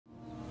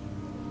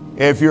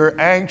If you're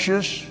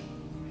anxious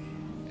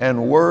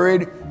and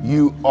worried,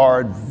 you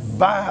are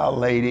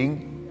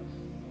violating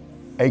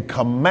a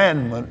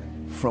commandment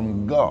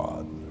from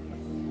God.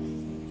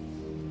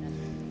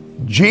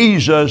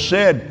 Jesus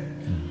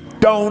said,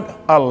 don't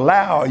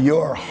allow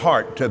your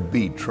heart to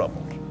be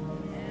troubled.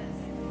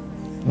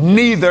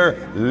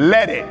 Neither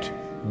let it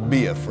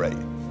be afraid.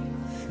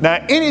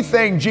 Now,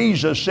 anything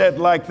Jesus said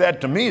like that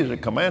to me is a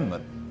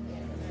commandment.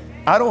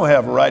 I don't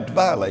have a right to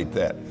violate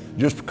that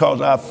just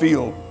because I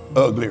feel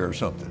ugly or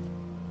something.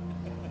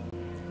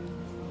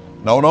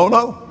 No, no,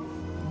 no.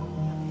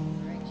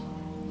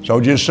 So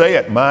just say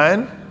it.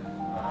 Mind,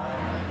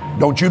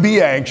 don't you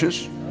be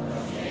anxious.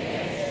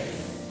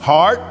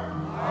 Heart,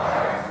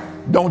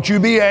 don't you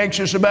be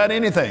anxious about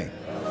anything.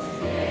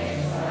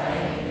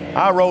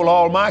 I roll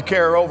all my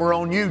care over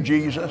on you,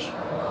 Jesus.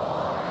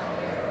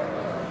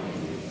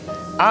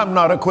 I'm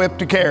not equipped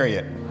to carry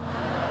it.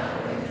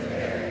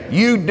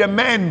 You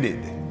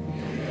demanded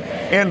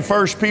in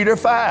 1 Peter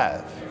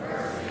 5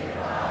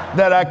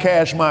 that I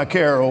cast my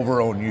care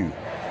over on you.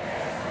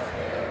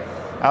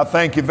 I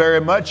thank you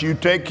very much. You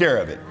take care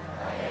of it.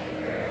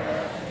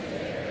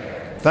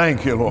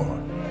 Thank you,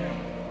 Lord.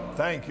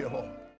 Thank you, Lord.